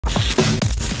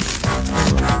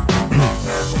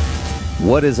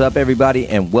What is up, everybody,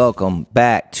 and welcome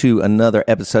back to another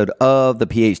episode of the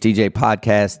PHDJ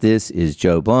Podcast. This is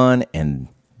Joe Bunn, and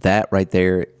that right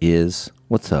there is,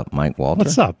 what's up, Mike Walter?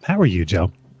 What's up? How are you,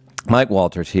 Joe? Mike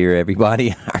Walter's here,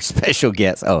 everybody. Our special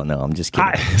guest. Oh, no, I'm just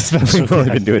kidding. We've only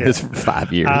been doing this for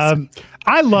 5 years.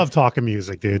 I love talking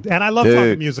music, dude. And I love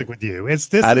talking music with you.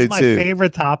 This is my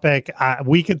favorite topic.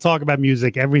 We can talk about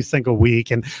music every single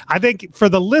week. And I think for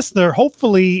the listener,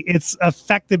 hopefully it's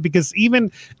effective because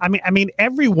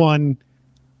everyone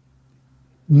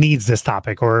needs this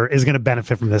topic or is going to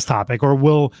benefit from this topic or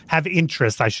will have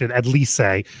interest, I should at least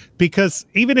say, because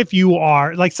even if you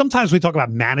are like, sometimes we talk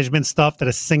about management stuff that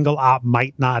a single op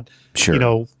might not,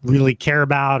 really care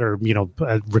about, or,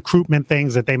 recruitment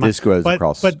things that they might. This goes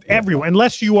across. But everyone,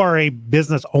 unless you are a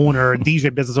business owner, a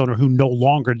DJ business owner who no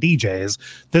longer DJs,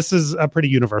 this is a pretty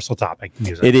universal topic.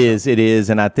 Music. It is.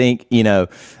 And I think,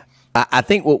 I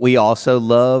think what we also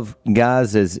love,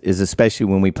 guys, is especially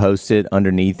when we post it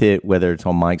underneath it, whether it's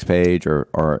on Mike's page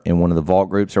or in one of the vault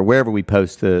groups or wherever we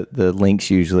post the links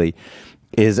usually,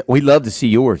 is we love to see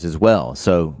yours as well.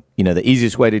 So, the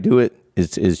easiest way to do it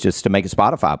is just to make a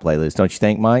Spotify playlist, don't you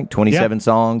think, Mike? 27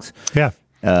 songs. Yeah.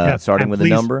 Starting with a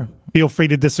number. Feel free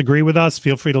to disagree with us.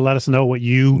 Feel free to let us know what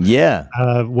you,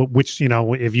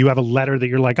 if you have a letter that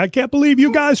you're like, I can't believe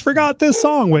you guys forgot this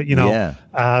song. Like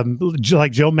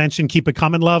Joe mentioned, Keep It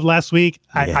Coming Love last week.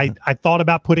 I thought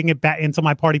about putting it back into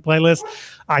my party playlist.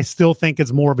 I still think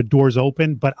it's more of a doors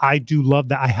open, but I do love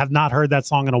that. I have not heard that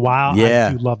song in a while. Yeah.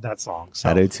 I do love that song. So,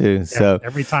 I do too. Yeah, so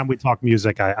every time we talk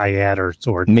music, I add or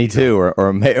me too,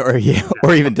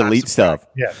 or even delete stuff.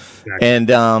 Yeah. Exactly.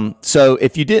 And so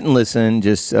if you didn't listen,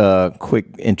 just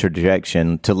quick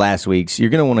interjection to last week's, you're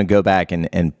going to want to go back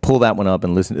and pull that one up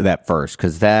and listen to that first,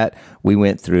 because that we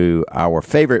went through our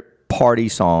favorite party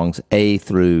songs,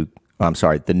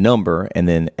 the number, and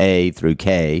then A through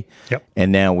K. Yep.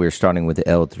 And now we're starting with the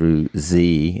L through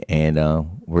Z, and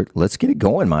let's get it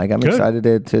going, Mike. I'm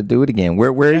excited to do it again.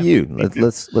 Where are you?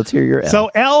 Let's hear your L.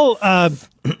 So L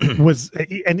was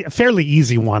a fairly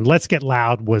easy one. Let's Get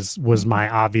Loud was my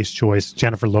obvious choice.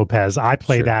 Jennifer Lopez. I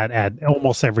play that at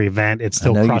almost every event. It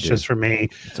still crushes for me.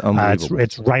 It's unbelievable.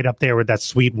 It's right up there with that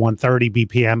sweet 130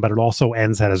 BPM, but it also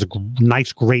ends as a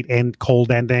nice, great cold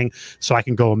ending. So I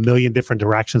can go a million different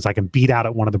directions. I can beat out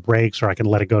at one of the breaks, or I can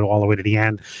let it go all the way to the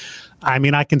end. I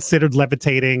mean, I considered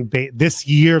Levitating this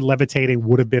year. Levitating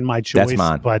would have been my choice. That's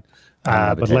mine. But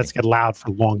Let's Get Loud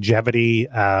for longevity.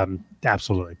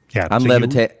 Absolutely. Yeah. I'm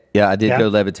Levitating. Yeah, I did go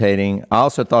Levitating. I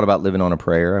also thought about Living on a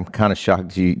Prayer. I'm kind of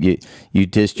shocked you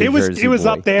dissed your Jersey It was boy.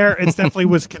 up there. It definitely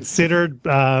was considered.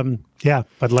 But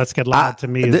Let's Get Loud to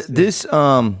me is the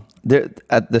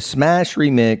Smash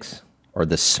remix, or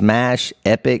the Smash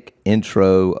epic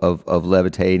intro of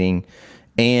Levitating,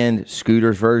 and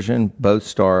Scooter's version both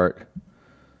start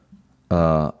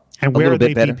and where are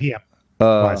they better.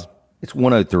 BPM? It's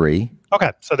 103.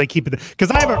 Okay, so they keep it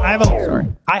because I have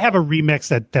a remix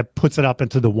that puts it up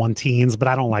into the 110s, but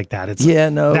I don't like that.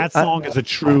 That song is a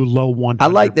true low 100. I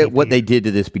like that BPM. what they did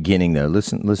to this beginning though.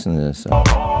 Listen to this. I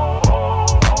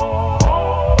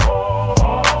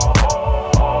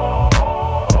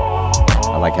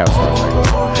like how it starts.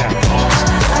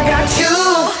 I got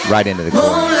you right into the chorus.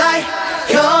 Moonlight,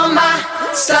 you're my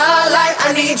starlight.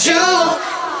 I need you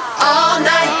all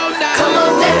night. Come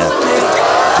on, dance with me.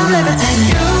 I'm levitating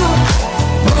you.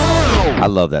 I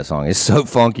love that song. It's so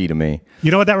funky to me. You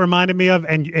know what that reminded me of?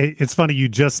 And it's funny, you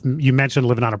mentioned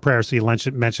Living on a Prayer, so you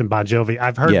mentioned Bon Jovi.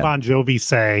 I've heard Bon Jovi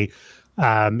say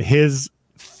his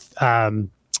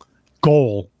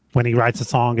goal when he writes a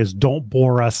song is don't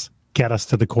bore us, get us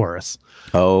to the chorus.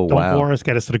 Oh, don't wow. bore us,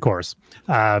 get us to the chorus.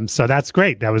 So that's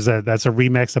great. That's a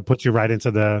remix that puts you right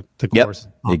into the chorus.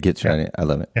 It gets right in. I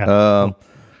love it.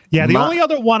 Yeah. The only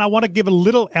other one I want to give a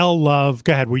little L love.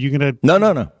 Go ahead. Were you gonna? No.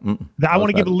 I want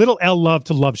to give a little L love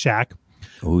to Love Shack.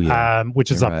 Oh yeah,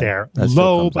 which is up there.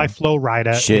 Low by Flo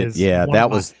Rida. Shit,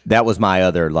 that was my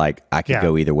other, like, I could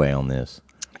go either way on this.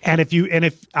 And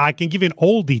if I can give you an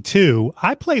oldie too,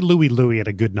 I play Louie at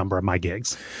a good number of my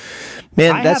gigs.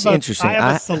 Man, that's interesting. I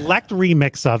have a select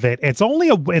remix of it. It's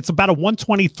about a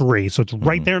 123, so it's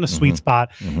right there in the sweet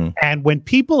spot. And when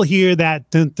people hear that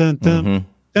dun dun dun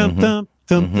dun dun.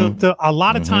 A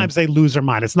lot of times they lose their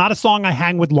mind. It's not a song I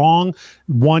hang with long,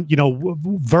 one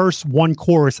verse, one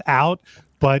chorus out.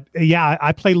 But yeah,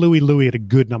 I play Louie at a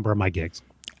good number of my gigs.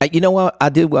 You know what? I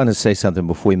did want to say something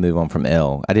before we move on from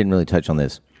L. I didn't really touch on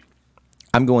this.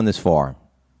 I'm going this far.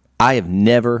 I have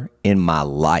never in my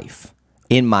life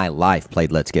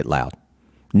played Let's Get Loud.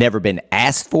 Never been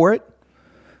asked for it.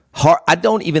 I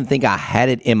don't even think I had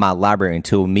it in my library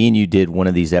until me and you did one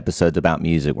of these episodes about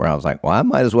music where I was like, well, I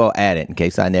might as well add it in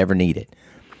case I never need it.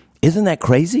 Isn't that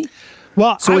crazy?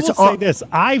 Well, so I will say this.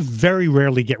 I very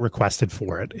rarely get requested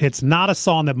for it. It's not a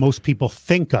song that most people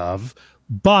think of,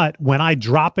 but when I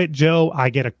drop it, Joe, I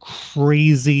get a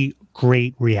crazy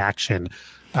great reaction.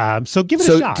 So give it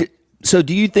a shot. So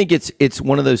do you think it's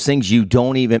one of those things you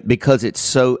don't even, because it's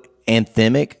so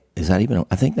anthemic, is that even,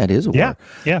 I think that is a word.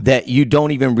 Yeah. That you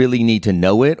don't even really need to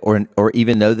know it or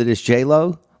even know that it's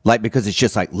J-Lo? Like, because it's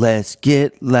just like, let's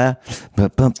get la,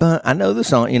 I know the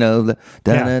song,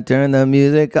 turn the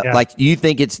music up. Like, you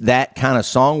think it's that kind of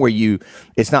song where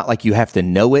it's not like you have to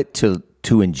know it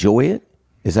to enjoy it?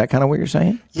 Is that kind of what you're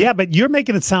saying? Yeah, but you're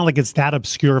making it sound like it's that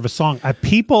obscure of a song.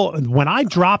 People, when I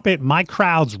drop it, my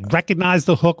crowds recognize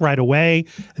the hook right away.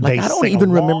 Like, I don't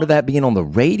even remember that being on the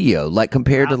radio, like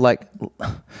compared to like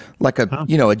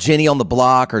a Jenny on the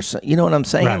Block or you know what I'm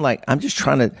saying? Right. Like, I'm just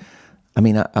trying to. I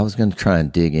mean, I was going to try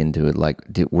and dig into it, like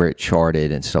where it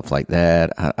charted and stuff like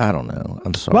that. I don't know.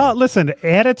 I'm sorry. Well, listen,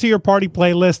 add it to your party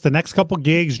playlist. The next couple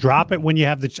gigs, drop it when you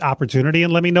have the opportunity,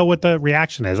 and let me know what the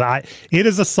reaction is. It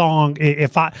is a song.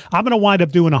 If I'm going to wind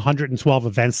up doing 112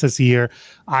 events this year,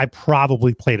 I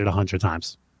probably played it 100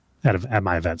 times at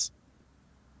my events.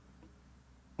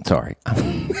 Sorry,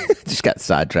 just got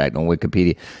sidetracked on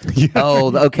Wikipedia.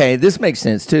 Oh, okay. This makes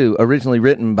sense too. Originally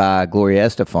written by Gloria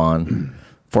Estefan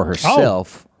for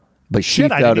herself, but she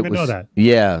thought I didn't it even was know that.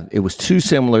 Yeah, it was too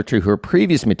similar to her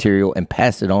previous material and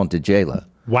passed it on to J-Lo.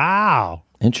 Wow,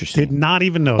 interesting. Did not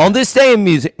even know on this day in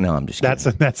music. No, I'm just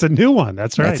kidding. That's a new one.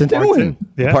 That's right. That's a new one.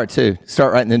 Yeah. Part 2.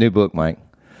 Start writing the new book, Mike.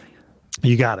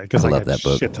 You got it. Because I love that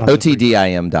book.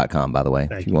 OTDIM.com, by the way,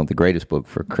 if you want the greatest book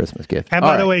for Christmas gift. And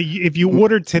by the way, if you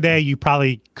ordered today, you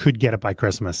probably could get it by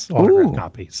Christmas. Autographed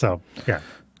copy. So, yeah.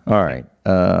 All right.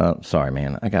 Sorry,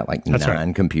 man. I got like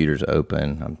 9 computers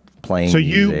open. I'm playing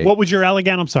music. What was your L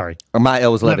again? I'm sorry. My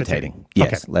L was levitating.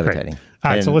 Yes, okay, levitating. Great.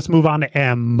 All right, so let's move on to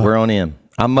M. We're on M.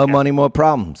 I'm Mo Money, More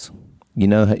Problems. You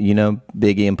know,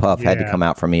 Biggie and Puff had to come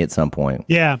out for me at some point.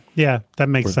 Yeah, that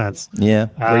makes sense. Yeah,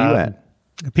 where you at?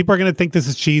 People are going to think this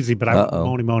is cheesy, but I went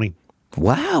Moni Moni.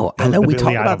 Wow, I know we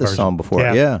talked about this song before.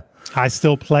 Yeah. I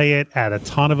still play it at a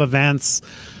ton of events.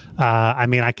 I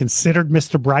mean, I considered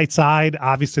Mr. Brightside.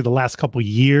 Obviously, the last couple of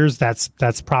years,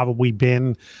 that's probably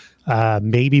been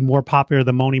maybe more popular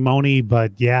than Moni Moni.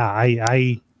 But yeah,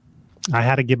 I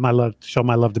had to show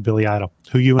my love to Billy Idol,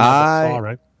 who you and I saw,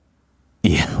 right?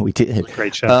 Yeah, we did.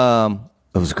 Great show.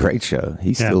 It was a great show.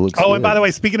 He still looks good. And by the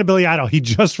way, speaking of Billy Idol, he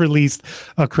just released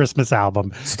a Christmas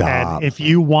album. Stop. And if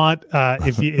you want,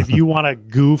 if you want to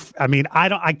goof, I mean, I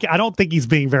don't think he's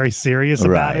being very serious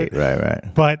about it.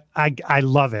 Right. But I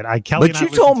love it. But you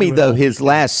told me though his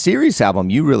last series album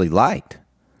you really liked.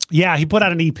 Yeah, he put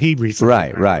out an EP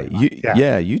recently. Right.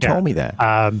 You told me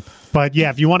that. But yeah,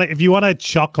 if you want to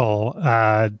chuckle,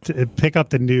 pick up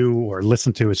the new or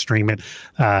listen to it, stream it.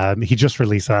 He just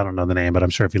released, I don't know the name, but I'm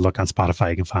sure if you look on Spotify,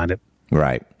 you can find it.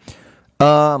 Right.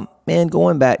 Man,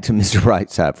 going back to Mr.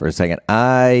 Brightside for a second,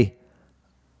 I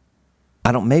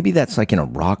don't. Maybe that's like in a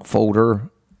rock folder.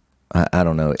 I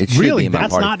don't know. It should really be in my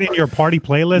that's party. Not in your party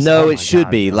playlist. No, it should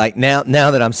be. Like now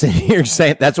that I'm sitting here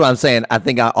saying, that's what I'm saying. I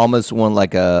think I almost want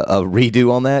like a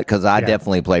redo on that because I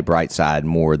definitely play Brightside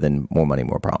more than More Money,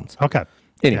 More Problems. Okay.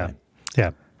 Anyway,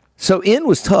 yeah. So N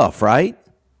was tough, right?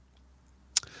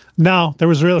 No, there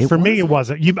was really for me. It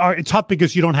wasn't. It's tough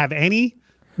because you don't have any,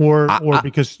 or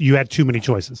because you had too many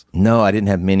choices. No, I didn't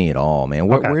have many at all, man.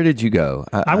 Where did you go?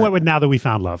 I went with Now That We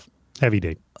Found Love. Heavy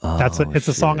D. It's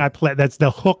a song I play. That's the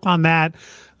hook on that.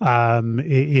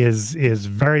 Is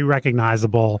very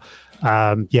recognizable.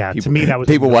 To me that was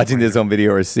people watching this on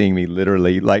video are seeing me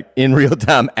literally like in real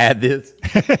time add this.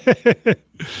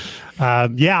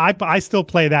 I still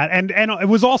play that, and it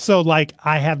was also like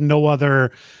I have no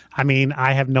other. I mean,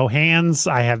 I have no hands.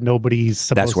 I have nobody's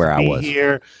supposed That's where to be I was.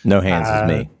 Here. No hands is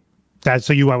me.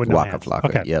 So you went with no Waka hands. Flocka.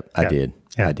 Okay. Yep, I did.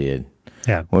 Yeah. I did.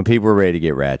 Yeah. When people were ready to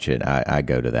get ratchet, I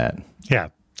go to that. Yeah.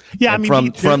 Yeah, and I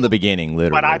mean, from the beginning,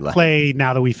 literally. But I play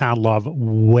Now That We Found Love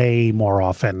way more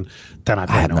often than I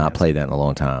play. I have not played that in a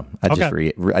long time.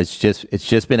 It's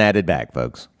just been added back,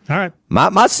 folks. All right.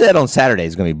 My set on Saturday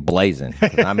is going to be blazing.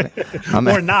 I'm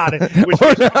or not.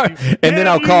 And then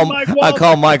I'll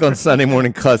call Mike on Sunday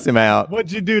morning, cuss him out.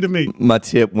 What'd you do to me? My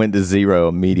tip went to 0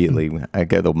 immediately. I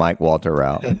go the Mike Walter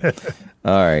route.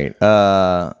 All right.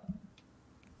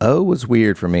 O was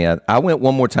weird for me. I went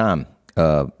one more time.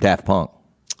 Daft Punk.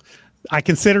 I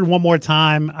considered One More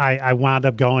Time. I wound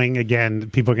up going again.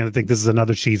 People are going to think this is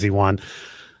another cheesy one.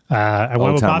 I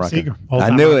went with Bob Seger. I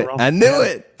knew it. I knew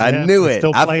it. I knew it.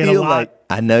 Still play it a lot.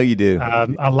 I know you do.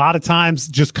 A lot of times,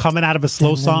 just coming out of a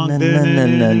slow song,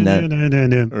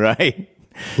 right?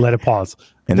 Let it pause.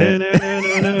 And then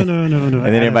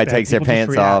everybody takes their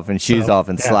pants off and shoes off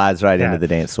and slides right into the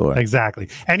dance floor. Exactly.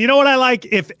 And you know what I like?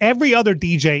 If every other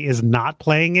DJ is not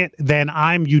playing it, then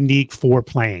I'm unique for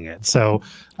playing it. So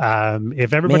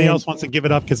if everybody else wants to give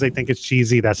it up because they think it's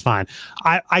cheesy, that's fine.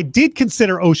 I did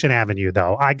consider Ocean Avenue,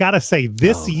 though. I got to say,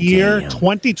 this year,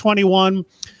 2021,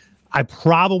 I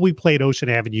probably played Ocean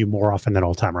Avenue more often than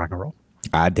Old Time Rock and Roll.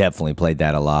 I definitely played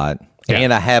that a lot. Yeah.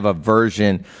 And I have a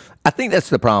version. I think that's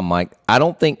the problem, Mike. I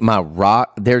don't think my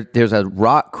rock, there's a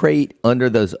rock crate under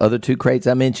those other two crates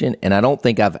I mentioned, and I don't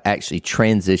think I've actually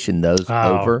transitioned those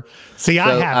over. See, so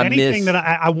I have anything that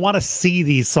I want to see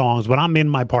these songs. When I'm in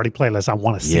my party playlist, I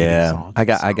want to see these songs. I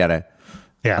gotta.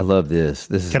 Yeah, I love this.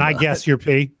 This is. Can I guess your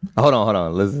P? Hold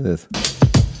on. Listen to this.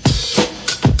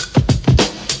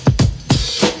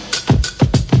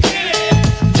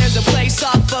 There's a place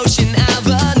off Ocean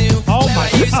Avenue. Oh my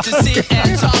God. Used to sit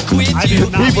and talk with you.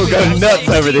 People go nuts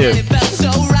over there. It felt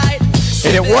so right.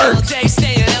 And it worked. Day,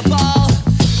 staying up all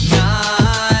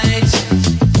night.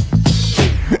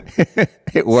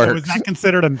 It works. So is that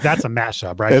considered that's a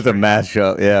mashup, right? It's a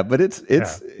mashup, yeah. But it's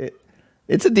a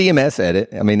DMS edit.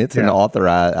 I mean, it's an author.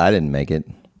 I didn't make it.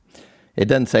 It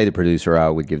doesn't say the producer. I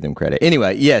would give them credit.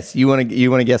 Anyway, yes. You want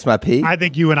to guess my P? I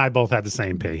think you and I both had the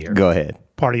same P here. Go ahead.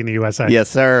 Party in the USA. Yes,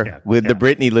 sir. With the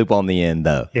Britney loop on the end,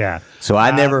 though. Yeah. So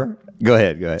I never. Go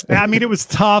ahead. I mean, it was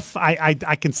tough. I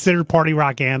considered Party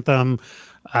Rock Anthem.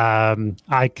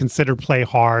 I considered Play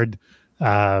Hard,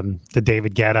 the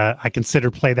David Guetta. I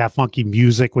considered Play That Funky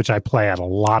Music, which I play at a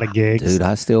lot of gigs. Dude,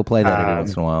 I still play that every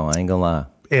once in a while. I ain't gonna lie.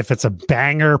 If it's a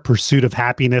banger, Pursuit of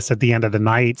Happiness at the end of the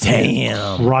night.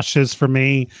 Damn. Crushes for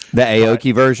me. The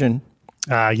Aoki version?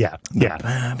 Yeah.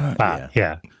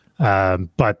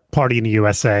 But Party in the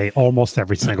USA, almost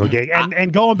every single gig.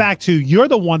 And going back to, you're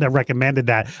the one that recommended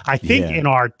that, I think, in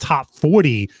our top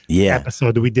 40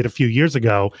 episode that we did a few years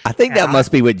ago. I think that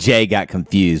must be what Jay got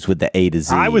confused with the A to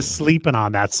Z. I was sleeping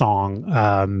on that song.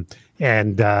 I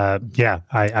put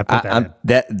that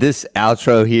in. This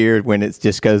outro here, when it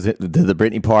just goes to the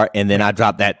Britney part, and then I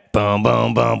drop that boom,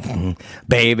 boom, boom,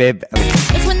 baby.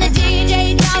 It's when the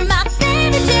DJ dropped my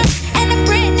favorite tune, and the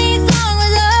Britney song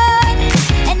was on,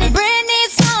 and the Britney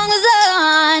song was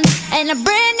on, and the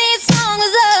Britney song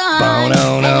was on,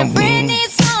 and the Britney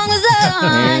song was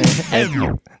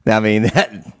on. I mean,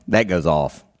 that goes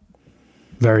off.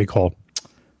 Very cool.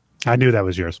 I knew that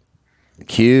was yours.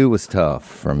 Q was tough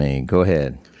for me. Go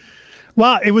ahead.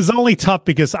 Well, it was only tough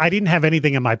because I didn't have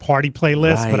anything in my party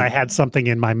playlist, but I had something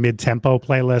in my mid-tempo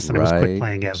playlist, and it was Quit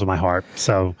Playing Games with My Heart.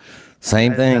 So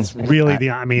same thing. That's really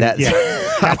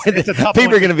it's a tough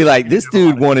people are going to be like, this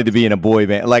dude wanted to be in a boy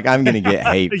band. Like, I'm going to get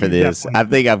hate for this. I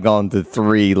think I've gone to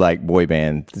 3 like boy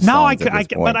band songs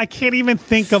but I can't even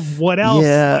think of what else.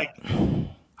 Yeah. Like,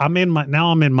 I'm in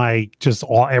my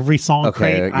every song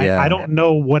crate. I don't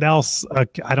know what else. I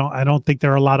don't think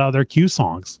there are a lot of other Q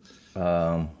songs.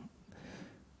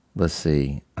 Let's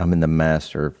see. I'm in the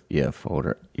master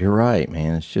folder. You're right,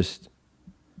 man. It's just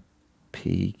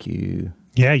PQ.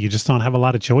 Yeah, you just don't have a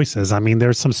lot of choices. I mean,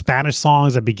 there's some Spanish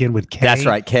songs that begin with K. That's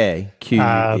right, K. Q.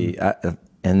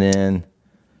 And then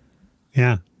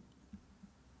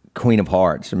Queen of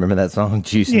Hearts. Remember that song?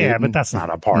 Juice Newton? But that's not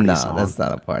a party song. No, that's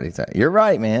not a party song. You're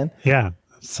right, man. Yeah.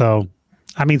 So,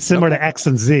 I mean, similar to X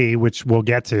and Z, which we'll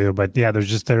get to, but there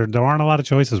aren't a lot of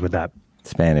choices with that.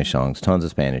 Spanish songs, tons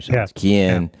of Spanish songs.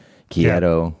 Quien,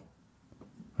 Quiero. All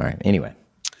right. Anyway,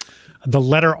 the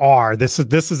letter R. This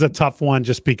is a tough one,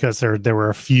 just because there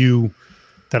were a few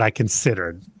that I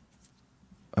considered.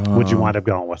 What'd you wind up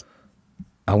going with?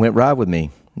 I went Ride With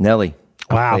Me, Nelly.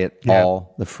 Wow. I play it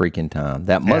all the freaking time.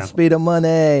 That must be the money.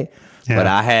 Yeah. But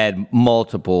I had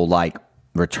multiple, like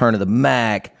Return of the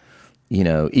Mac. You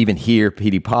know, even here,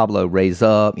 P.D. Pablo, Raise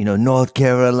Up. You know, North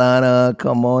Carolina,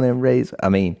 come on and raise. I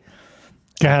mean.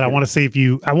 Go ahead. I want to see if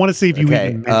you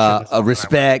even mentioned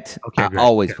Respect. Okay, I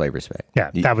always play Respect. Yeah,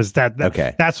 that was that.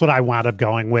 Okay, that's what I wound up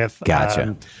going with.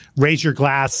 Gotcha. Raise Your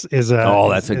Glass is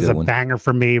a banger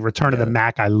for me. Return of the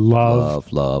Mac, I love.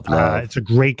 It's a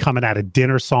great coming out of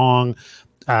dinner song.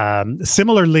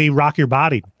 Similarly, Rock Your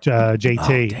Body,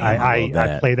 JT.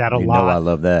 I play that a lot. I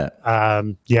love that.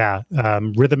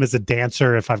 Rhythm is a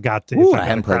Dancer. If I've got I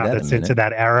haven't played that that's into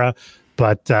that era.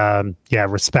 But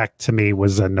Respect to me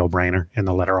was a no-brainer in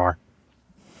the letter R.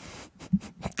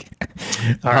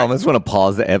 I almost want to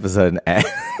pause the episode and ask.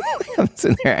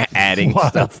 sitting there adding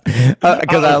stuff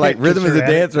because I like Rhythm is a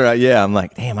Dancer. Yeah, I'm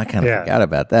like, damn, I kind of forgot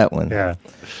about that one. Yeah.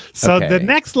 So the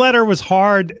next letter was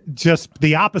hard, just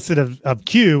the opposite of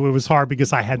Q. It was hard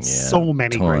because I had so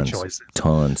many great choices.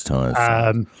 Tons.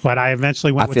 But I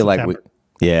eventually went with September.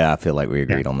 I feel like we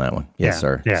agreed on that one. Yes,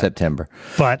 sir. Yeah. September.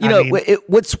 But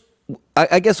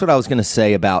I guess what I was going to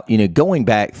say about, going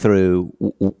back through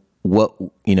what,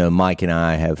 Mike and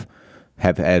I have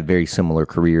had very similar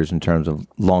careers in terms of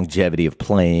longevity of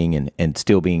playing and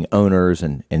still being owners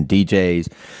and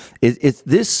DJs. It's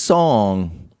this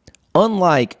song,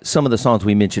 unlike some of the songs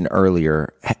we mentioned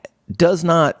earlier, does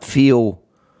not feel,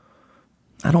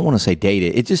 I don't want to say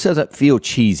dated. It just doesn't feel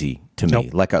cheesy to me,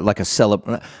 like a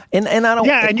celebration. And I don't.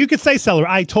 Yeah, and you could say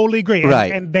celebration. I totally agree.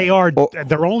 Right. And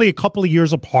they're only a couple of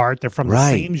years apart. They're from the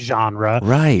same genre.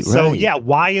 Right. So yeah,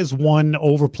 why is one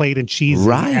overplayed and cheesy?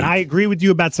 Right. And I agree with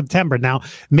you about September. Now,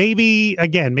 maybe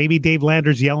Dave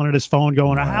Landers yelling at his phone,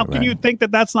 going, "How can you think that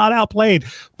that's not outplayed?"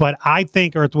 But I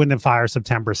think Earth, Wind and Fire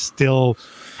September still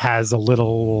has a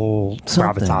little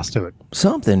gravitas to it.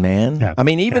 Something, man. Yeah. I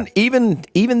mean,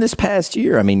 even this past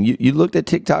year, I mean, you looked at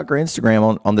TikTok or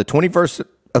Instagram on the 21st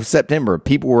of September,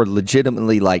 people were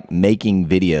legitimately like making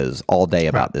videos all day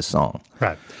about this song.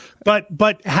 Right. But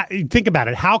think about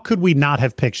it. How could we not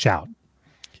have picked Shout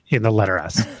in the letter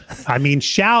S? I mean,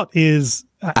 Shout is,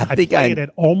 I play it at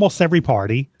almost every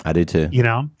party. I do too.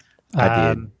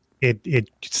 I did. It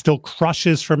still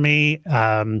crushes for me.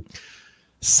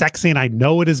 Sexy, and I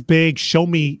know it is big. Show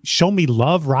me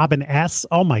love, Robin S.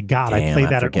 Oh my God, damn, I play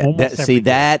that at almost every day.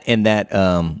 That and that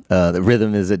the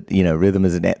rhythm is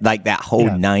like that whole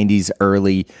 90s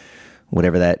early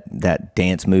whatever that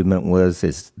dance movement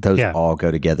was, those all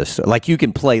go together. So like you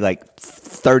can play like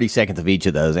 30 seconds of each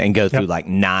of those and go through like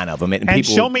 9 of them. And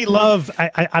people, Show Me Love,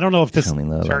 I don't know if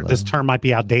this term might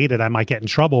be outdated. I might get in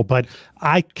trouble, but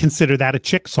I consider that a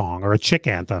chick song or a chick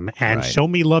anthem. And Show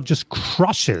Me Love just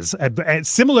crushes.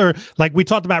 Similar, like we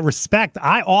talked about Respect,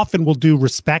 I often will do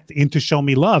Respect into Show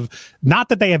Me Love. Not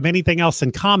that they have anything else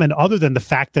in common other than the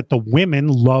fact that the women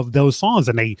love those songs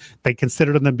and they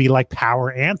consider them to be like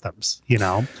power anthems,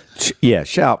 Yeah,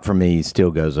 Shout for me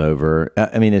still goes over.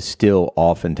 I mean, it's still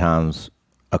oftentimes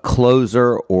a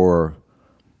closer or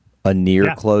a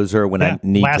near closer when I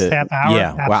need last half hour.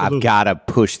 Yeah, well, I've got to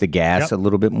push the gas a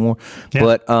little bit more.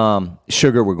 But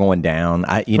Sugar, We're Going Down.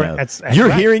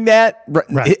 You're hearing that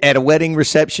at a wedding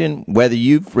reception, whether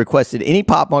you've requested any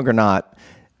pop punk or not,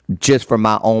 just for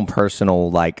my own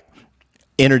personal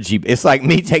energy. It's like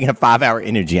me taking a 5-hour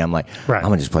energy. I'm like, I'm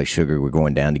gonna just play Sugar, We're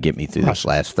Going Down to get me through this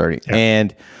last 30.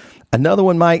 And another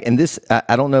one, Mike, and this,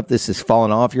 I don't know if this has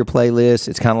fallen off your playlist.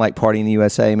 It's kind of like Party in the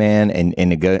USA, man. And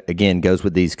it again goes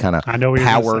with these kind of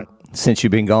power Since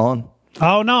You've Been Gone.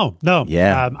 Oh, no.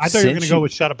 Yeah. I thought you were going to go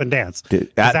with Shut Up and Dance.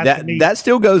 Dude, that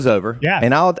still goes over. Yeah.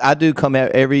 And I do come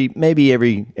out every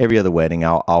other wedding.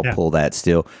 I'll pull that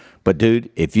still. But dude,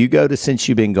 if you go to Since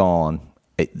You've Been Gone,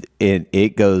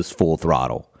 it goes full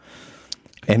throttle.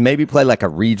 And maybe play like a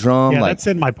redrum. Yeah, that's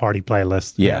in my party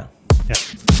playlist. Yeah.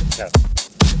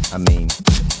 I mean,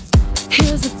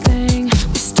 here's the thing,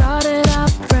 we started out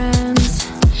friends.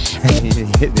 But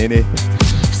since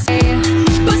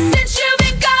you've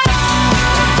been gone,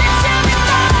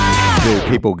 dude,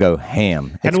 people go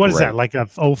ham. And what is that, like a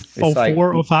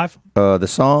 04, 05? The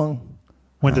song?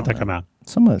 When did that come out?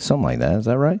 Something like that. Is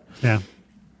that right? Yeah.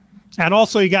 And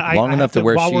also, you got long enough to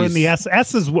where while we're in the S.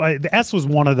 The S was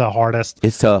one of the hardest.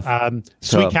 It's tough.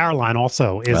 Sweet Caroline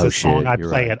also is a song I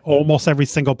play at almost every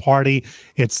single party.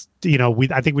 It's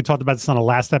I think we talked about this on the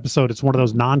last episode. It's one of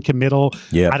those non-committal.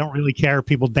 Yeah. I don't really care if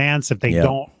people dance. If they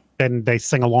don't, then they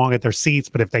sing along at their seats.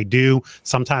 But if they do,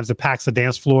 sometimes it packs the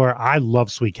dance floor. I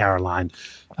love Sweet Caroline.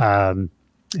 And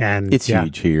it's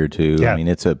huge here too. Yeah. I mean,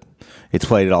 it's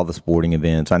played at all the sporting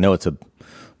events. I know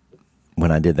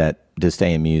when I did this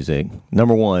day in music,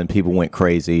 number one, people went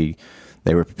crazy.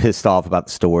 They were pissed off about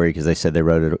the story because they said they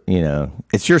wrote it.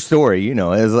 It's your story. It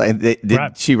was like, did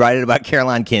she write it about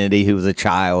Caroline Kennedy, who was a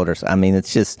child, or something? I mean,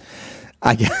 it's just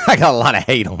I got a lot of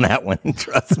hate on that one.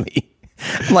 Trust me.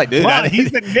 I'm like, dude,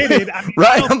 he's admitted. I mean,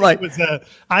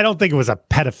 I don't think it was a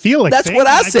pedophilic. That's thing. what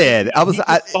I said.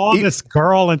 I saw this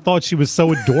girl and thought she was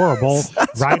so adorable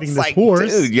riding this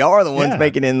horse. Dude, y'all are the ones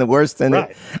making it in the worst. And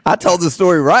I told the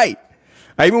story right.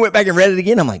 I even went back and read it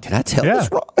again. I'm like, did I tell this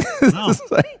wrong?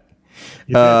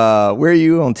 No. Where are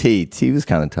you on T? T was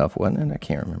kind of tough, wasn't it? I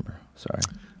can't remember. Sorry.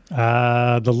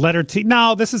 The letter T.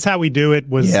 No, This Is How We Do It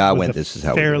was. Yeah, This Is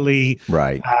How fairly, We Do It.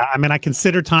 Right. I mean, I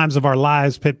consider Times of Our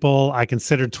Lives, Pitbull. I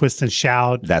consider Twist and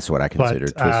Shout. That's what I consider,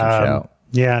 Twist and Shout.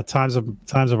 Yeah, times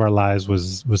of our lives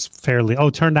was fairly. Oh,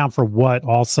 Turn Down for What?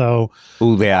 Also.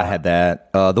 Ooh, yeah, I had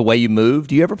that. The Way You Move.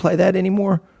 Do you ever play that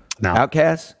anymore? No.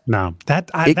 Outcast? No.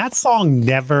 That song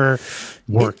never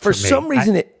worked for me. some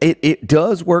reason. It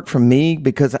does work for me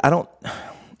because I don't.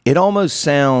 It almost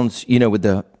sounds, with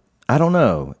the. I don't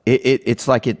know. It's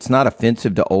like it's not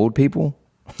offensive to old people.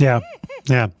 Yeah,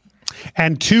 yeah.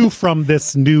 And two from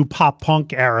this new pop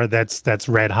punk era that's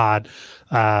red hot.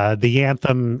 The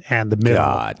anthem and the middle.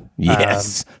 God,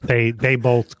 yes, they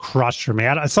both crush for me.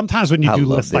 Sometimes when you do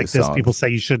lists like this, people say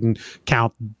you shouldn't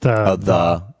count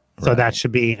the. So that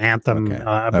should be anthem. Okay.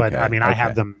 But I mean, I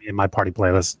have them in my party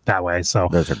playlist that way. So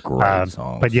those are great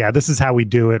songs. But yeah, This Is How We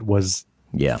Do It was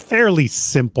Yeah. Fairly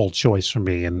simple choice for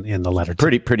me in the letter.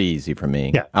 Pretty easy for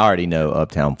me. Yeah. I already know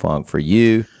Uptown Funk. For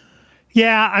you?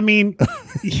 Yeah, I mean,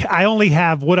 I only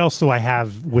have, what else do I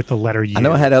have with the letter U? I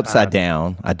know I had Upside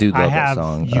Down. I do love that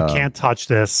song. You Can't Touch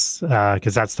This,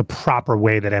 because that's the proper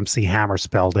way that MC Hammer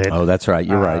spelled it. Oh, that's right.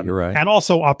 You're right. And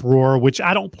also Uproar, which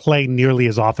I don't play nearly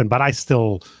as often, but I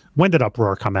still... When did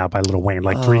Uproar come out by Lil Wayne?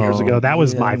 Like 3 years ago? That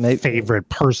was my favorite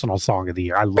personal song of the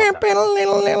year. I love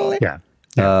that.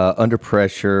 Yeah. Under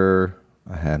Pressure,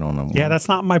 I had on them. Yeah, that's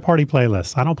not my party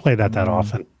playlist. I don't play that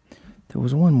often. There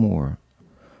was one more.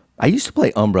 I used to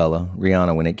play Umbrella,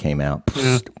 Rihanna, when it came out.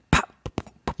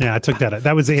 Yeah, I took that out.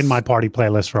 That was in my party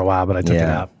playlist for a while, but I took it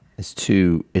out.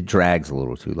 It drags a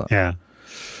little too long. Yeah.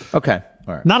 Okay.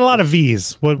 All right. Not a lot of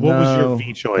V's. What was your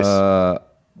V choice?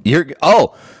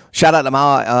 Shout out to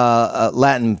my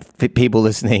Latin people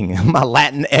listening, my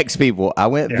Latin X people. I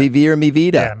went Vivir Mi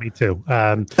Vida. Yeah, me too.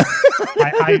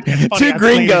 Two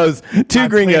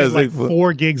gringos. Like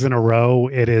 4 gigs in a row.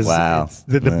 It is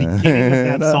the beginning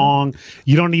of that song.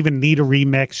 You don't even need a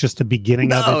remix, just the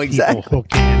beginning of it. Exactly. People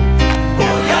hook in.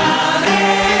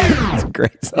 It's a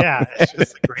great song. Yeah, it's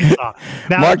just a great song.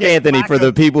 Now, Mark Anthony, for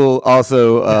the people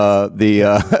also,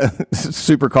 the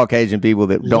super Caucasian people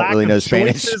that don't really know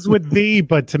Spanish. Choices with V,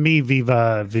 but to me,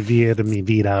 Vivir de Mi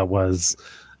Vida was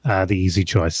the easy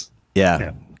choice.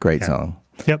 Yeah. Great song.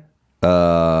 Yep.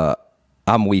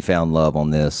 I'm We Found Love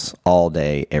on this all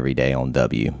day, every day on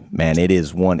W. Man, it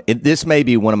is this may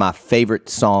be one of my favorite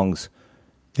songs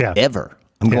ever.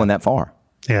 I'm going that far.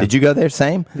 Yeah. Did you go there?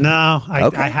 Same? No,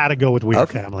 I had to go with We Are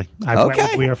Family. I went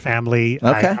with We Are Family.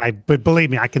 But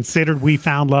believe me, I considered We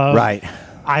Found Love. Right.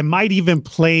 I might even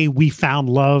play We Found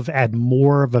Love at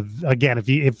more of a, again,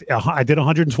 if I did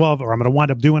 112, or I'm going to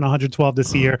wind up doing 112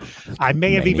 this year, I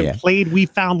may have even played We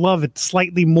Found Love at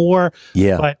slightly more.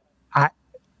 Yeah. But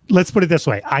let's put it this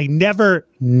way. I never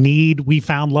need We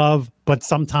Found Love, but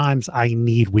sometimes I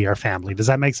need We Are Family. Does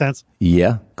that make sense?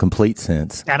 Yeah, complete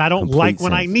sense. And I don't like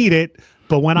when I need it,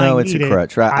 but when I need it's a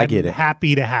crutch, right? I get it. I'm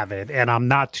happy to have it. And I'm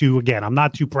not too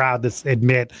proud to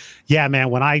admit, yeah, man,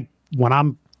 when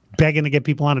I'm begging to get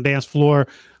people on a dance floor,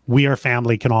 We Are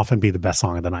Family can often be the best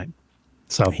song of the night.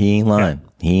 So he ain't lying.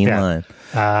 He ain't lying.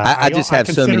 I just have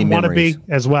so many memories. Wannabe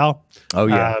as well. Oh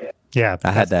yeah. Yeah,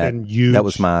 I had that. That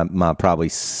was my probably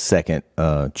second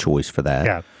choice for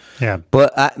that. Yeah.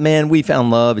 But man, We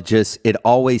Found Love. It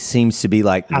always seems to be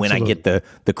like when I get the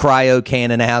cryo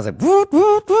can in the house, like,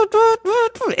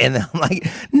 and I'm like,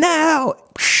 now,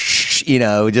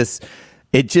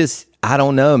 I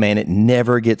don't know, man. It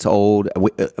never gets old.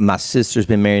 My sister's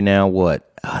been married now,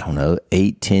 I don't know,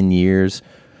 8-10 years,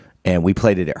 and we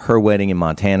played it at her wedding in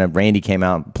Montana. Randy came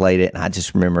out and played it, and I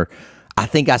just remember. I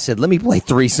think I said, let me play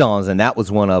 3 songs, and that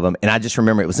was one of them. And I just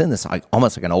remember it was in this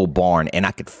almost like an old barn, and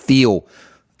I could feel,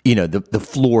 the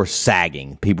floor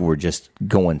sagging. People were just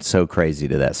going so crazy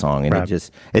to that song, and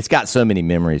it's got so many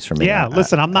memories for me. Yeah,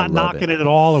 listen, I'm not knocking it at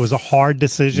all. It was a hard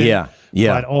decision. Yeah.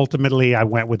 But ultimately, I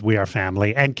went with We Are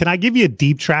Family. And can I give you a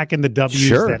deep track in the W's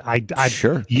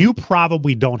that you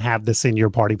probably don't have this in your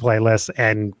party playlist,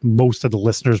 and most of the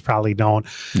listeners probably don't.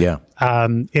 Yeah.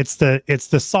 It's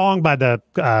the song by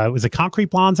was it Concrete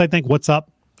Blondes, I think, What's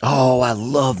Up? Oh, I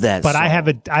love that song. I have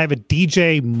a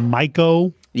DJ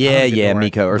Miko.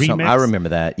 Miko or something. I remember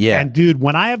that. Yeah. And dude,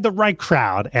 when I have the right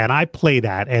crowd and I play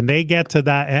that and they get to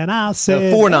that and I'll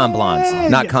say 4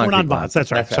 Non-Blondes, not Concrete 4 Non-Blondes.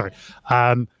 That's right. Sorry.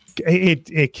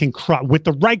 It can crush with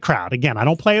the right crowd. Again, I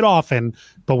don't play it often,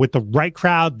 but with the right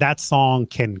crowd, that song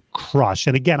can crush.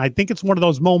 And again, I think it's one of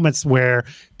those moments where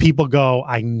people go,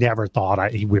 I never thought I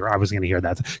was going to hear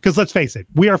that. Because let's face it,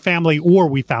 We Are Family or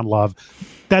We Found Love,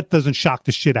 that doesn't shock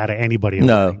the shit out of anybody.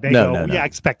 No. Yeah, I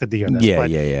expected to hear this.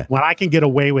 Yeah. When I can get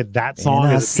away with that song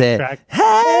and as a track,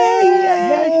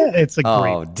 hey, it's a great.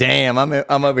 Oh, damn.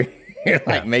 I'm over here.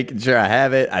 like making sure I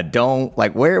have it. I don't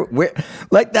like where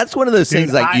like that's one of those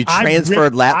things like you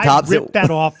transferred laptops. I ripped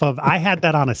that off of. I had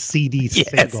that on a CD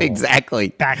single. Yes, exactly.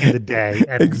 Back in the day.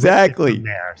 And exactly.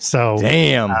 There. So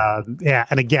damn. Yeah,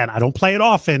 and again, I don't play it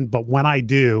often, but when I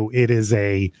do, it is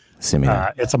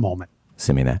it's a moment.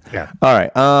 Send me that. Yeah. All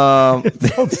right.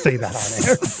 Don't say that on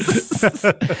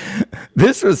air.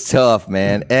 This was tough,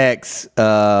 man. X.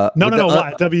 No.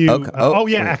 W.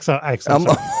 Okay. Yeah. X. I'm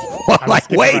like,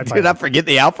 wait, right did I forget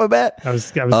the alphabet? I was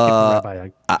skipping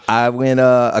right by I went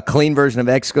a clean version of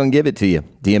X. Gonna give it to you.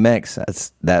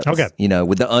 DMX. That's okay. You know,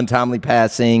 with the untimely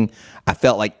passing, I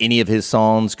felt like any of his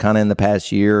songs, kind of in the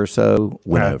past year or so,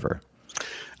 went over.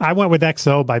 I went with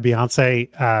XO by Beyonce.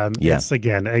 Yes,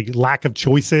 again, a lack of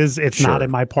choices. It's not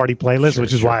in my party playlist,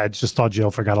 which is why I just thought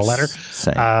Jill forgot a letter.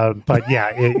 But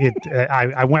yeah,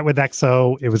 I went with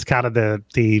XO. It was kind of the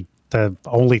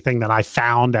only thing that I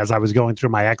found as I was going through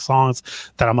my X songs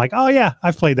that I'm like, oh yeah,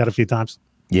 I've played that a few times.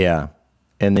 Yeah,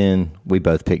 and then we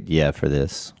both picked for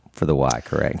this. For the Y,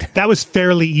 correct? That was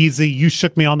fairly easy. You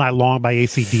Shook Me All Night Long by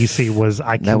AC/DC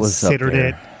I considered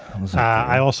it.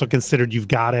 I also considered You've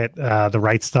Got It, The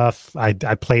Right Stuff. I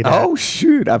played that. Oh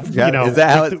shoot, I forgot. You know, is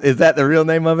that the real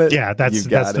name of it? Yeah, You've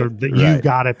Got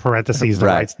It parentheses The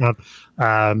Right Stuff.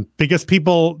 Because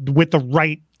people with the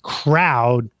right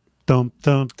crowd lose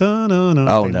their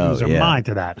mind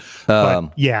to that.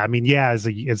 But yeah, I mean, it's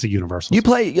a universal. You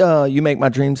play You Make My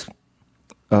Dreams,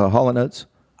 Hall & Oates?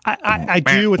 I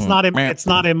do. It's not in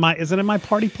my. Is it in my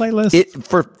party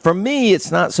playlist? For me,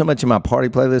 it's not so much in my party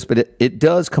playlist, but it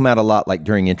does come out a lot like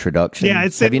during introduction. Yeah,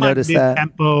 it's have in you noticed that?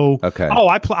 Tempo. Okay. Oh,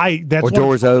 I that's or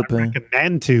Doors Open. I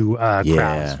recommend to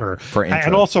crowds for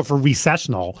and also for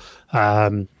recessional.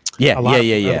 A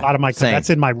lot of my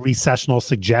that's in my recessional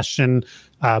suggestion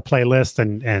playlist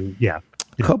and yeah.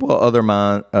 A couple of other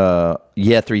mine.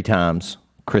 Three Times.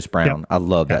 Chris Brown. Yep. I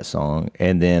love that song,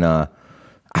 and then.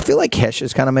 I feel like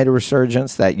Kesha's kind of made a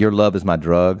resurgence. That Your Love Is My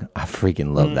Drug. I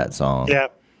freaking love that song. Yeah.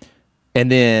 And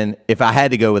then if I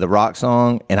had to go with a rock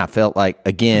song, and I felt like,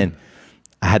 again,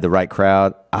 I had the right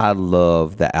crowd, I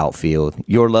love the Outfield.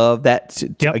 Your Love,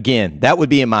 again, that would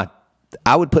be in my,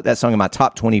 I would put that song in my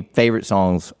top 20 favorite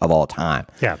songs of all time.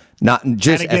 Yeah. Not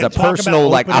just as a personal,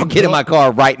 like, I'll get in my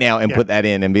car right now and put that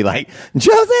in and be like,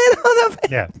 Joseph on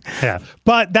the Yeah.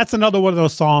 But that's another one of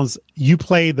those songs you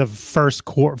play the first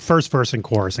verse and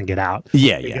chorus and get out.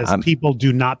 Because people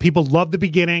love the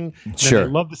beginning, then they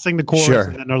love to sing the chorus,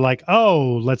 and then they're like,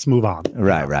 oh, let's move on.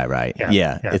 Right.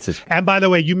 Yeah. And by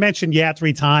the way, you mentioned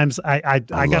Three Times. I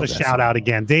got a shout out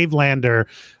again. Dave Lander,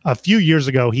 a few years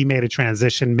ago, he made a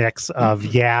transition mix of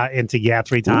into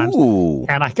Three Times. Ooh.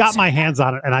 And I got my hands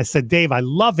on it and I said, Dave, I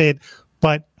love it,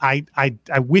 but I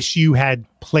wish you had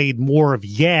played more of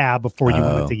before you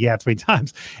went to Three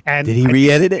Times. And did he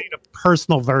re-edit it? A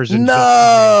personal version.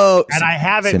 No. And I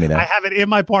have it. I have it in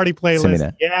my party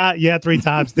playlist. Three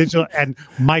Times digital and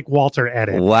Mike Walter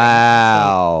edit.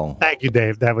 Wow. So, thank you,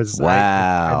 Dave. That was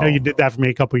wow. I know you did that for me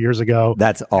a couple years ago.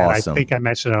 That's awesome. I think I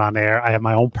mentioned it on air. I have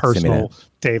my own personal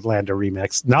Dave Lander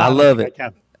remix. No, I love it.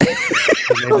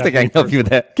 I don't think I can help you with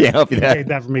that. Can't help you with that. Made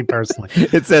that for me personally.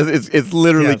 It says it's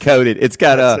literally coded. It's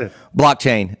got a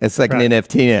blockchain. It's like an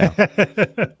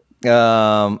NFT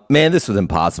now. Man, this was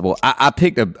impossible. I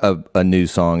picked a new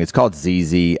song. It's called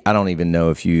ZZ. I don't even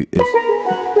know if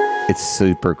it's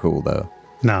super cool though.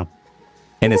 No.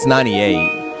 And it's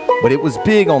 98, but it was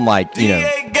big on like, you know.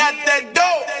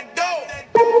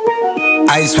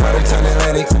 Ice water turn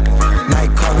Atlantic.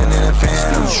 Night calling in a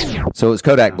phantom. So it's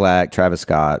Kodak Black, Travis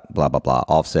Scott, blah, blah, blah,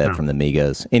 Offset from the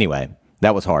Migos. Anyway,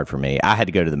 that was hard for me. I had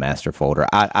to go to the master folder.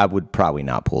 I would probly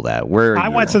not pull that. I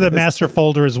went to the master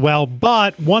folder as well,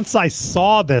 but once I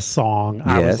saw this song,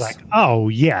 I was like, oh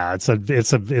yeah, it's a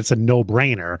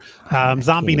no-brainer.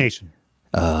 Zombie Nation.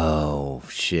 Oh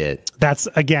shit! That's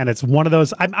it's one of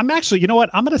those. I'm actually, you know what?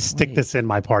 I'm gonna stick this in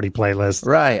my party playlist,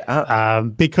 right?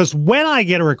 Because when I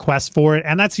get a request for it,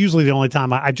 and that's usually the only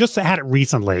time I just had it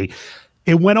recently,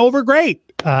 it went over great.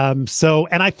 So,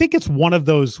 and I think it's one of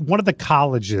the colleges, one of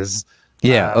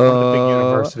the big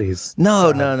universities.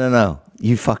 No,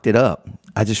 you fucked it up.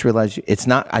 I just realized it's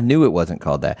not. I knew it wasn't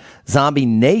called that. Zombie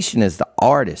Nation is the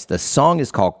artist. The song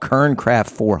is called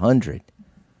Kerncraft 400.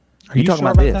 Are you talking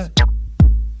about this? That?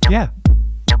 Yeah.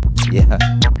 Yeah. Are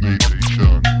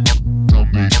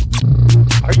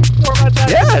you sure about that?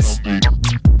 Yes.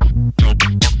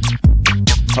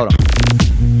 Hold on.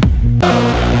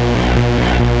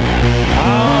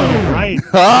 Oh, right.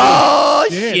 Oh,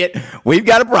 shit, we've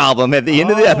got a problem at the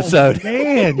end of the episode.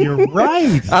 Man, you're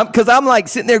right. Because I'm like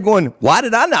sitting there going, why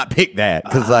did I not pick that?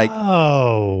 Because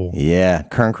yeah,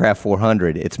 Kerncraft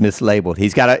 400, it's mislabeled.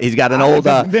 He's got an old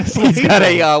he's got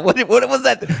a what was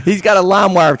that? He's got a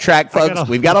LimeWire track, folks.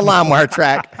 We've got a LimeWire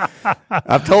track.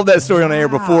 I've told that story on air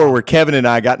before, where Kevin and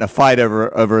I got in a fight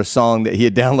over a song that he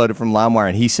had downloaded from LimeWire,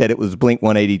 and he said it was Blink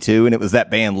 182, and it was that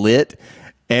band Lit,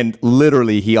 and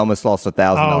literally he almost lost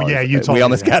 $1,000. Oh yeah, you told me. We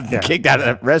almost got kicked out of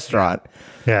that restaurant.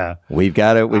 Yeah, we've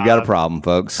got a problem,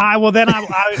 folks. Well, then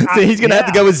so he's gonna have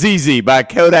to go with ZZ by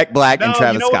Kodak Black and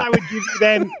Travis Scott. What I would give you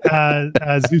then?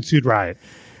 Zoot Suit Riot.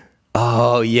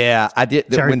 Oh yeah, I did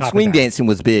when Swing Dancing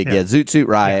was big. Yeah, Zoot Suit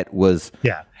Riot was.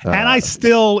 Yeah, and I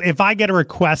still, if I get a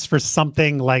request for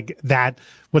something like that,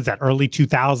 was that early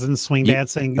 2000s Swing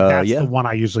Dancing? That's the one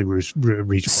I usually reach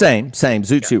for. Same.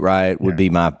 Zoot Suit Riot would be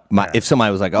my. If somebody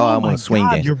was like, "Oh, I want to swing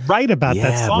dance," you're right about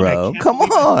that song, bro. Come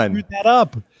on, screwed that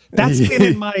up. That's been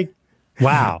in my.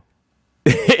 Wow.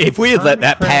 If we had let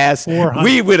that pass,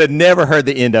 we would have never heard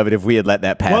the end of it if we had let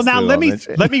that pass. Well, now let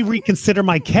me reconsider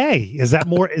my K. Is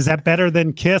that better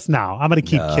than Kiss? No, I'm going to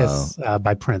keep Kiss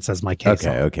by Prince as my K.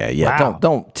 Okay, yeah. Wow.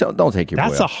 Don't take your.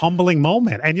 That's a humbling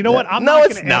moment, and you know what?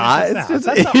 It's not. That's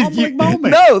a humbling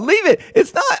moment. No, leave it.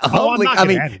 It's not humbling. I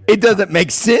mean, it doesn't make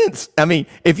sense. I mean,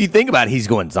 if you think about it, he's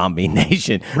going Zombie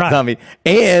Nation, Zombie,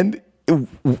 and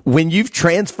when you've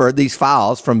transferred these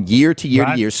files from year to year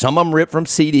to year, some of them ripped from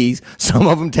CDs, some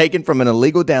of them taken from an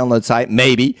illegal download site,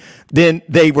 maybe, then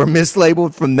they were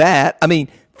mislabeled from that. I mean,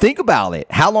 think about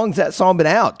it. How long's that song been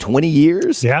out? 20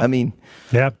 years? Yeah. I mean,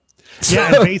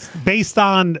 based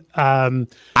on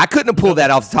I couldn't have pulled that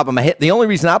off the top of my head. The only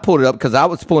reason I pulled it up because I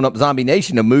was pulling up Zombie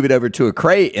Nation to move it over to a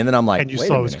crate, and then I'm like, and you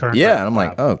saw it was Kerncraft. Yeah, and I'm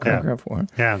like, oh, Kerncraft 4.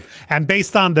 Yeah, and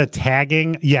based on the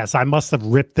tagging, yes, I must have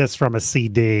ripped this from a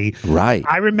CD. Right.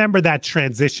 I remember that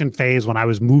transition phase when I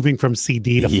was moving from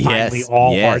CD to finally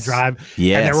all hard drive.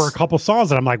 Yes. And there were a couple songs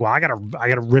that I'm like, well, I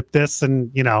gotta rip this,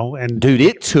 and dude,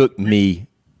 it took me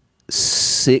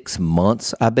 6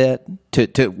 months, I bet,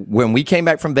 to when we came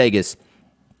back from Vegas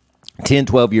 10,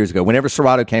 12 years ago, whenever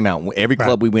Serato came out, every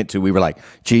club we went to, we were like,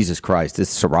 Jesus Christ, this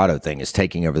Serato thing is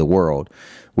taking over the world.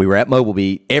 We were at Mobile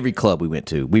Beat, every club we went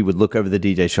to, we would look over the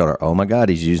DJ shoulder. Oh my God,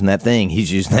 he's using that thing.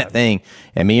 He's using that thing.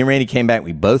 And me and Randy came back.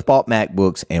 We both bought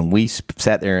MacBooks, and we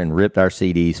sat there and ripped our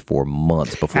CDs for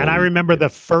months before. And I remember the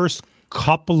first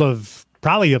couple of,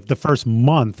 probably of the first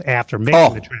month after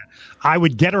making the trend, I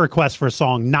would get a request for a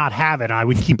song, not have it. And I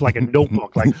would keep like a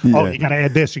notebook, like, oh, you got to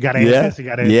add this, you got to add this, you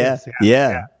got to add this.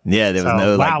 Yeah. There was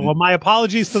no. Wow. Well, my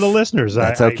apologies to the listeners.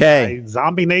 That's okay.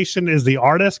 Zombie Nation is the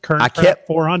artist. Kerncraft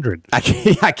 400.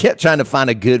 I kept trying to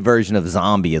find a good version of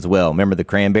Zombie as well. Remember the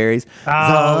Cranberries?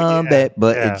 Zombie,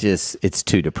 but it's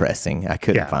too depressing. I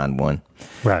couldn't find one.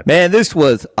 Right, man. This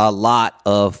was a lot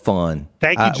of fun.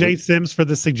 Thank you, Jay Sims, for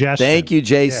the suggestion. Thank you,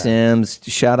 Jay Sims.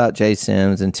 Shout out Jay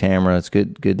Sims and Tamara. It's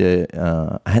good to.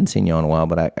 I hadn't seen you in a while,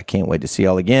 but I can't wait to see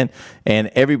y'all again.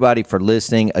 And everybody for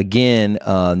listening again.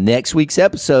 Next week's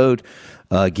episode.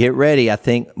 Get ready. I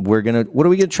think we're gonna. What are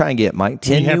we gonna try and get, Mike?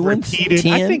 10 new ones.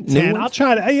 10. I think 10. I'll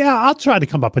try to. Yeah, I'll try to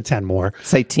come up with 10 more.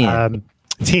 Say 10.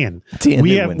 10.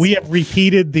 We have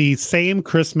repeated the same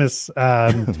Christmas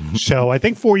show, I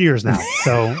think 4 years now.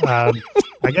 So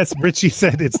I guess Richie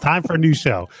said it's time for a new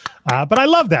show. But I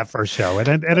love that first show,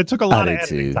 and it took a lot of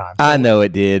editing time. I know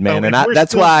it did, man, and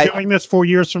that's why doing this 4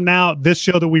 years from now. This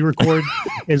show that we record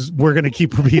we're going to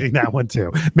keep repeating that one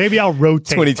too. Maybe I'll rotate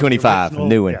 2025,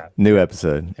 new one, new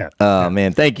episode.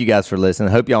 Man, thank you guys for listening.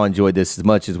 I hope y'all enjoyed this as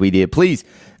much as we did. Please.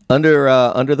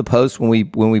 Under the post when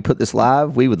we put this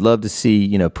live, we would love to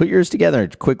see, put yours together, a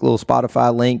quick little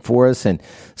Spotify link for us, and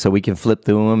so we can flip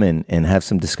through them and have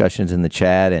some discussions in the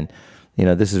chat. And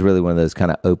this is really one of those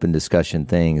kind of open discussion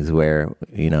things where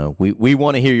we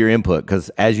want to hear your input, because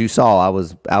as you saw, I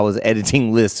was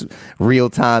editing lists real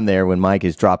time there when Mike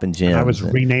is dropping gems. I was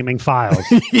renaming files.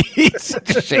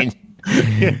 Such a shame.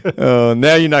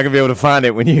 Now you're not gonna be able to find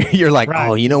it when you're like,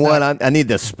 oh, you know what? I need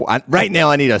the right now.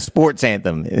 I need a sports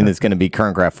anthem, and it's gonna be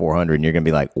Kerncraft 400, and you're gonna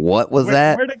be like, what was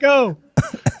that? Where'd it go?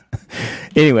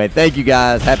 Anyway, thank you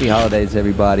guys. Happy holidays,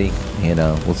 everybody, and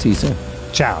we'll see you soon.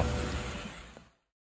 Ciao.